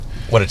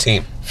What a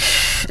team.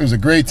 It was a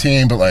great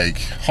team, but like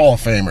Hall of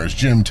Famers,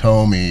 Jim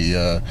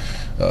Thome,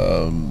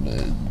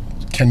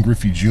 Ken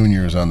Griffey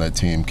Jr. is on that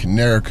team,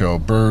 Canerico,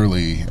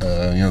 Burley,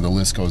 the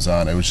list goes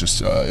on. It was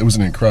just, it was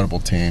an incredible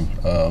team.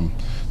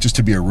 Just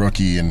to be a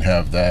rookie and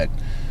have that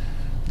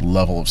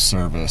level of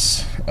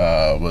service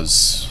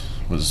was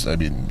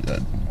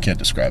can't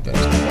describe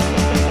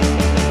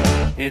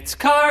that. It's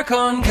car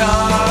con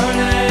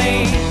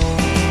carne.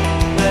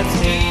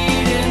 Let's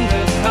eat in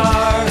the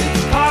car.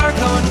 It's car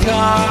con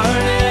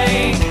carne.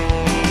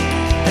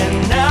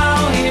 And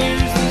now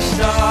here's the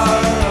star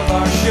of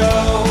our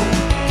show,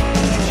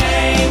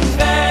 James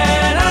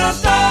Van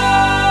Alstyne.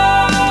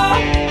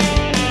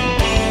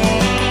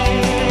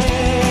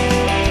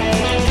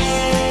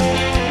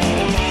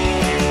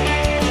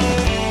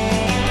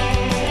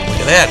 Look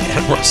at that,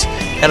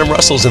 Adam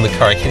Russell's in the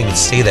car. I can't even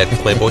say that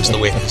with my voice the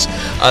way it is.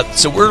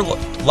 So we're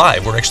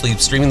live. We're actually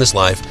streaming this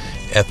live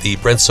at the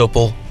Brent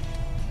Sopel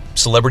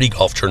Celebrity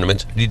Golf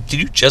Tournament. Did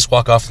you just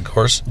walk off the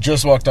course?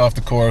 Just walked off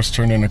the course,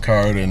 turned in a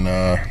card, and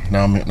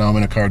now I'm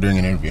in a car doing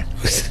an interview.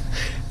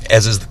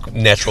 As is the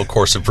natural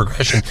course of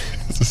progression.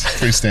 This is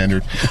pretty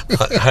standard.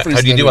 How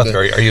do you do out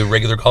there? Are you a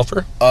regular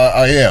golfer?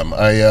 I am.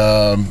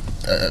 I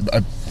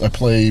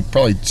play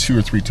probably 2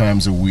 or 3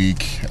 times a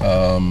week.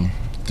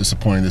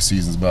 Disappointing the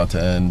season's about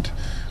to end.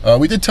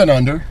 We did 10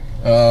 under.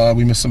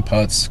 We missed some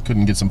putts.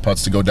 Couldn't get some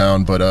putts to go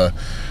down, but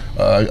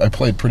I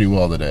played pretty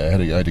well today. I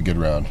had a good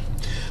round.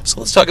 So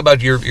let's talk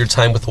about your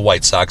time with the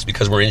White Sox,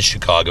 because we're in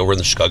Chicago. We're in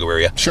the Chicago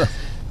area. Sure.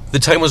 The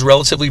time was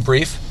relatively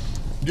brief.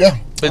 Yeah.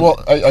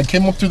 Well, I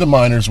came up through the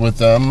minors with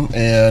them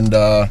and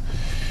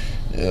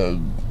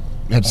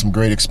had some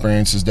great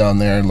experiences down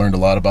there and learned a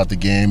lot about the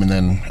game. And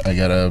then I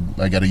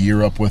got a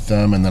year up with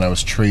them, and then I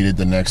was traded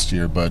the next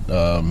year. But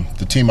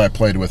the team I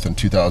played with in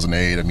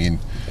 2008, I mean,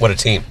 what a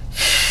team!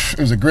 It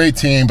was a great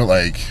team, but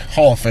like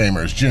Hall of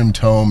Famers, Jim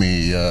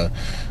Thome,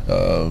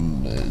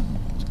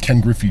 Ken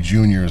Griffey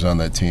Jr. is on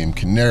that team,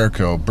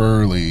 Canerico,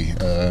 Burley,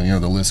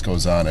 the list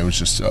goes on. It was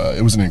just,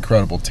 it was an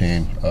incredible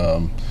team.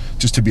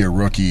 Just to be a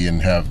rookie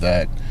and have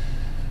that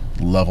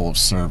level of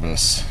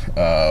service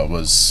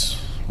was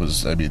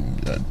I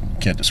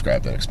can't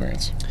describe that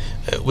experience.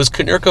 Was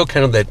Canerico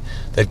kind of that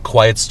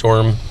quiet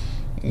storm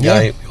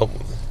guy? Yeah.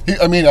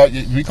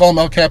 We call him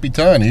El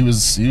Capitan. He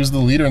was the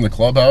leader in the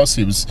clubhouse.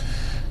 He was,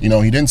 he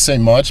didn't say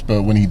much,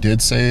 but when he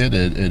did say it,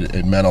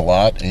 it meant a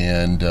lot.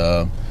 And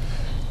I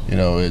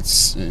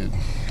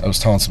was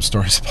telling some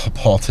stories about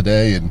Paul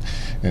today, and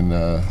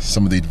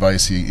some of the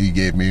advice he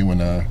gave me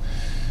when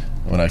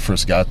I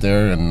first got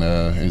there,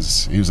 and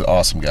he was an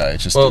awesome guy.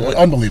 Just an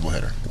unbelievable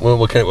hitter. Well,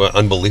 what kind of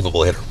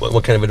unbelievable hitter?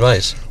 What kind of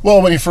advice?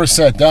 Well, when he first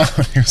sat down,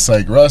 he was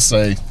like, "Russ,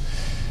 I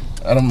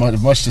don't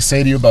have much to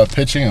say to you about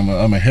pitching.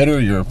 I'm a hitter.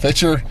 You're a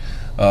pitcher."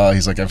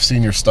 He's like, "I've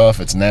seen your stuff.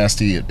 It's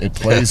nasty. It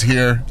plays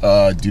here.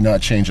 Do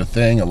not change a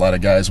thing. A lot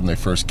of guys, when they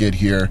first get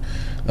here,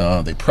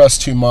 they press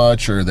too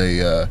much, or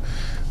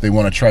they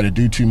want to try to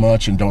do too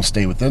much and don't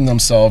stay within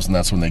themselves, and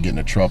that's when they get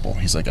into trouble."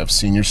 He's like, "I've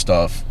seen your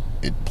stuff.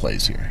 It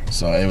plays here."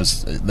 So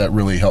that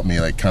really helped me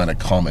like kind of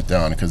calm it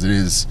down, because it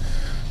is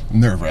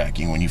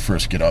nerve-wracking when you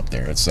first get up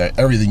there. It's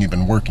everything you've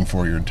been working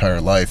for your entire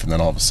life, and then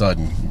all of a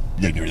sudden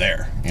you're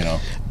there.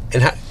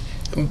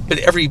 But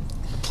every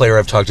player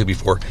I've talked to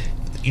before,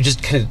 you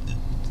just kind of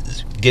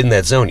get in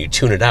that zone. You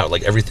tune it out.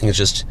 Like everything is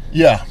just.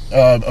 Yeah,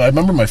 I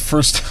remember my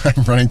first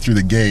time running through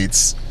the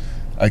gates.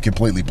 I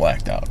completely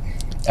blacked out.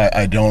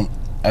 I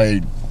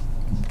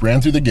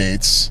ran through the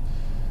gates,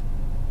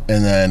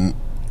 and then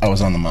I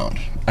was on the mound.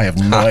 I have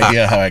no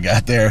idea how I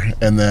got there.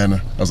 And then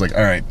I was like,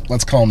 all right,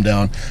 let's calm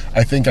down.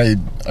 I think I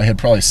had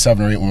probably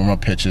 7 or 8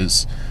 warm-up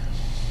pitches.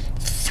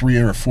 3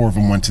 or 4 of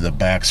them went to the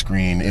back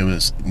screen. It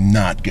was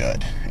not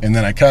good. And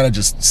then I kind of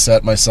just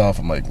set myself.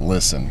 I'm like,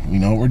 listen, we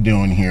know what we're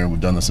doing here. We've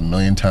done this a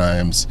million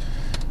times.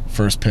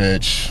 First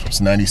pitch,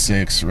 it's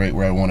 96, right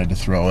where I wanted to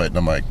throw it. And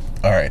I'm like,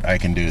 all right, I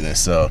can do this.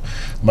 So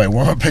my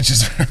warm-up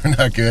pitches are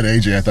not good.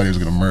 AJ, I thought he was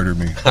going to murder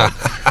me.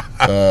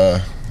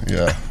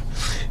 Yeah.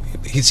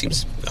 He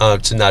seems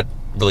to not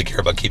really care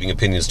about keeping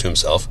opinions to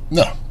himself.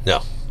 No,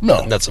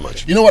 not so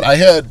much. You know what? I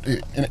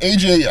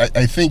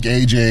think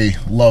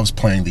AJ loves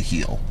playing the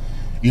heel.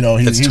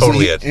 That's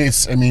totally it.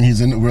 He's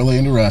really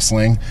into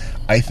wrestling.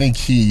 I think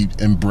he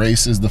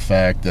embraces the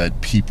fact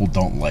that people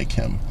don't like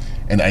him,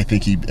 and I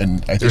think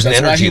there's an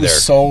energy there.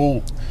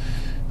 So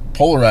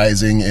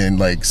polarizing and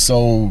like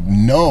so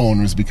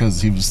known was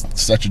because he was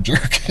such a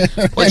jerk.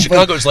 Well,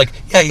 Chicago's like,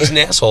 yeah, he's an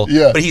asshole,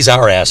 yeah, but he's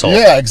our asshole.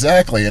 Yeah,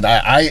 exactly. And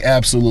I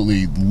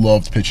absolutely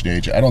loved pitching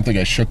AJ. I don't think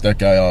I shook that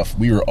guy off.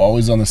 We were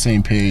always on the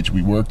same page.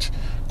 We worked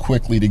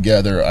quickly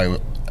together.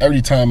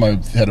 Every time I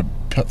had a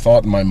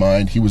thought in my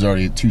mind, he was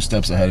already 2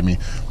 steps ahead of me.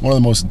 One of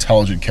the most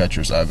intelligent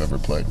catchers I've ever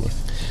played with.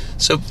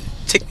 So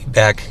take me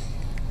back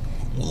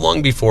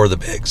long before the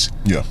bigs.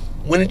 Yeah.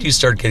 When did you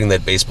start getting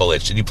that baseball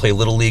itch? Did you play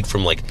Little League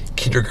from like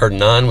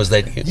kindergarten on? Was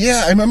that?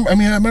 Yeah, I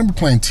remember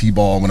playing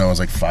t-ball when I was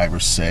like 5 or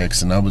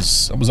 6, and I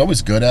was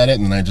always good at it,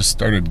 and I just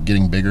started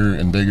getting bigger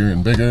and bigger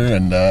and bigger,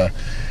 and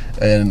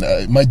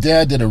my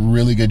dad did a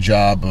really good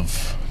job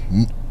of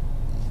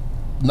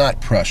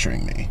not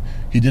pressuring me.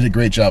 He did a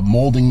great job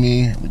molding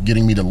me,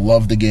 getting me to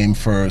love the game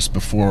first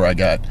before I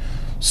got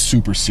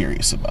super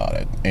serious about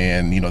it.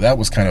 And, that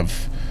was kind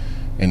of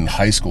in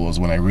high school is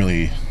when I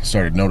really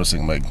started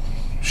noticing, like,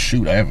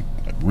 shoot, I have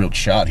a real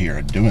shot here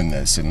at doing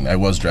this. And I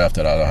was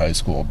drafted out of high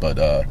school,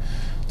 but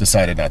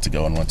decided not to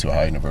go and went to a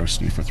high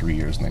university for 3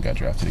 years and then got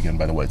drafted again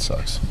by the White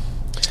Sox.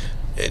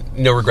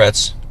 No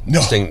regrets?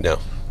 No.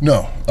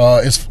 No.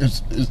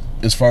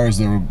 As far as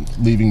the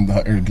leaving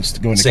or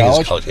just going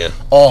to college, yeah.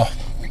 Oh,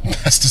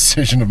 best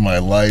decision of my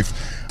life.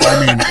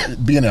 I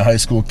mean, being a high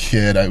school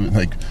kid, I was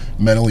like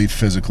mentally,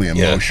 physically,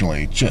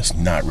 emotionally, just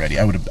not ready.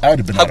 I would have been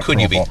out of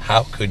pro ball.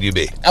 How could you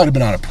be? I would have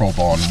been out of pro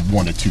ball in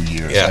 1 to 2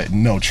 years. Yeah. I had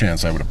no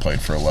chance I would have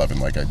played for 11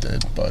 like I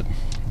did. But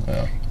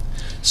yeah.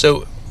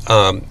 So,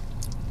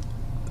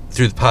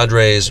 through the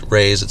Padres,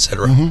 Rays,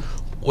 etc.,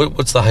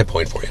 what's the high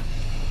point for you?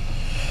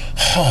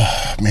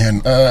 Oh,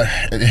 man,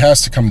 it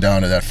has to come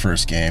down to that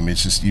first game.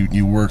 It's just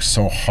you work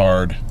so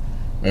hard,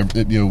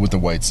 with the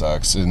White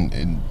Sox,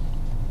 and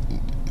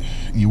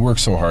you work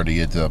so hard to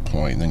get to that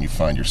point, and then you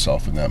find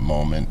yourself in that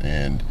moment,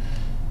 and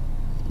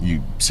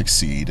you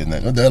succeed. And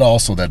that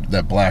also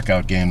that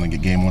blackout game, like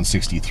game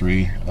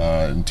 163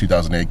 in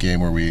 2008 game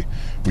where we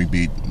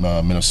beat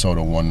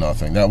Minnesota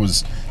 1-0. That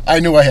was, I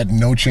knew I had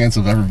no chance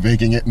of ever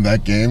making it in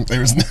that game. There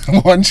was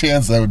no one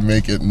chance I would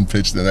make it and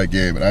pitch to that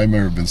game, and I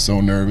remember being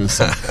so nervous.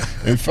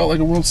 It felt like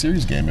a World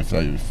Series game. If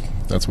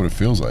that's what it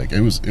feels like.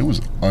 It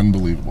was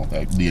unbelievable.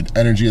 The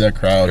energy of that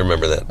crowd. I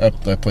remember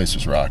that. That place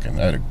was rocking.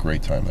 I had a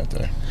great time that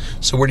day.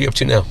 So what are you up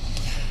to now?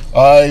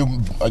 I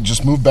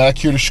just moved back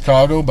here to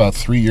Chicago about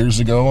 3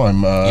 years ago.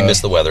 You miss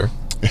the weather.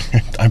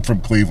 I'm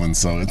from Cleveland,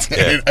 so I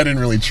didn't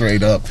really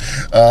trade up.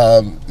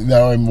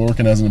 Now I'm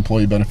working as an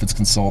employee benefits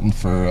consultant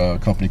for a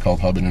company called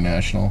Hub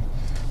International,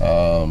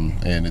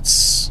 and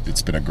it's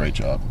been a great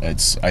job.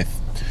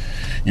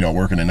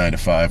 Working a 9 to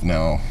 5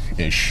 now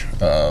ish.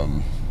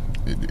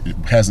 It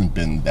hasn't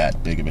been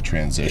that big of a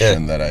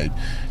transition that I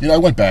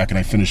went back and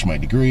I finished my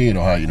degree at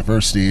Ohio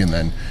University, and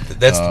then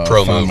that's the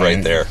pro move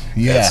right there.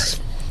 Yeah.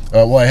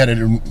 Well, I had it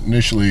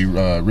initially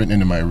written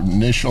into my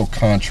initial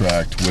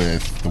contract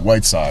with the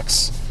White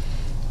Sox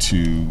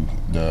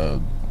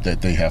that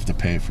they have to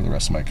pay for the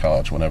rest of my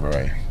college whenever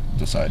I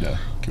decide to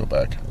go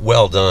back.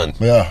 Well done.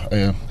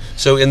 Yeah.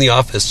 So in the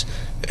office,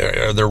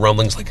 are there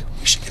rumblings like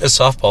we should get a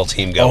softball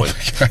team going?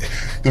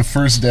 The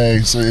first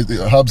day, so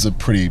Hub's a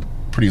pretty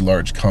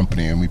large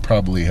company, and we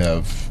probably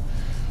have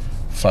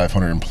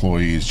 500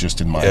 employees just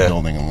in my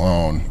building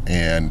alone,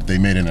 and they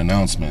made an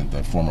announcement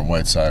that former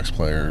White Sox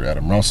player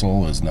Adam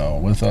Russell is now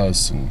with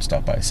us and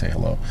stop by and say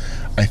hello.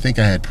 I think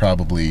I had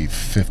probably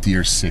 50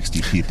 or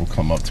 60 people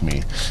come up to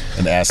me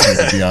and ask me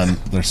to be on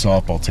their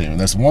softball team. And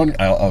that's one,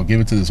 I'll give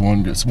it to this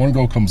one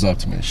girl comes up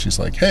to me. She's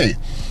like, hey,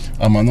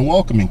 I'm on the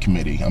welcoming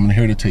committee. I'm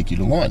here to take you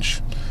to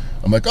lunch.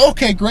 I'm like,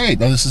 okay, great.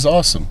 Now this is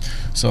awesome.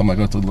 So I'm like,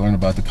 I got to learn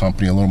about the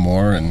company a little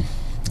more, and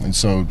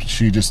so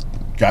she just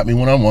got me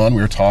one-on-one.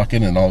 We were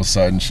talking, and all of a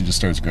sudden she just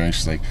starts grinning.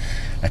 She's like,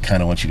 I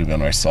kind of want you to be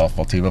on our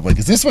softball team. I'm like,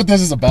 is this what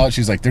this is about?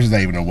 She's like, there's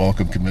not even a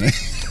welcome committee.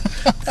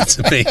 That's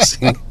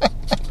amazing.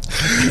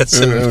 That's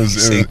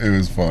amazing. It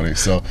was funny.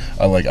 So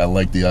I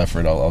like the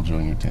effort. I'll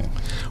join your team.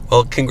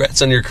 Well,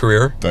 congrats on your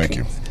career. Thank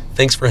you.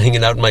 Thanks for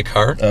hanging out in my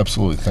car.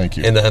 Absolutely. Thank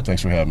you. And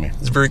thanks for having me.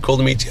 It's very cool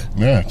to meet you.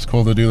 Yeah, it's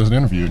cool to do this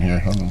interview in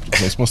here. Am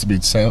I supposed to be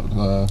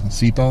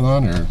seatbelt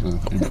on? Or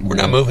we're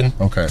not moving.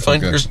 Okay. You're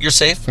fine. Okay. You're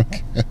safe.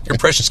 You're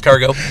precious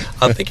cargo.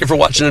 Thank you for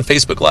watching on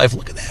Facebook Live.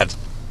 Look at that.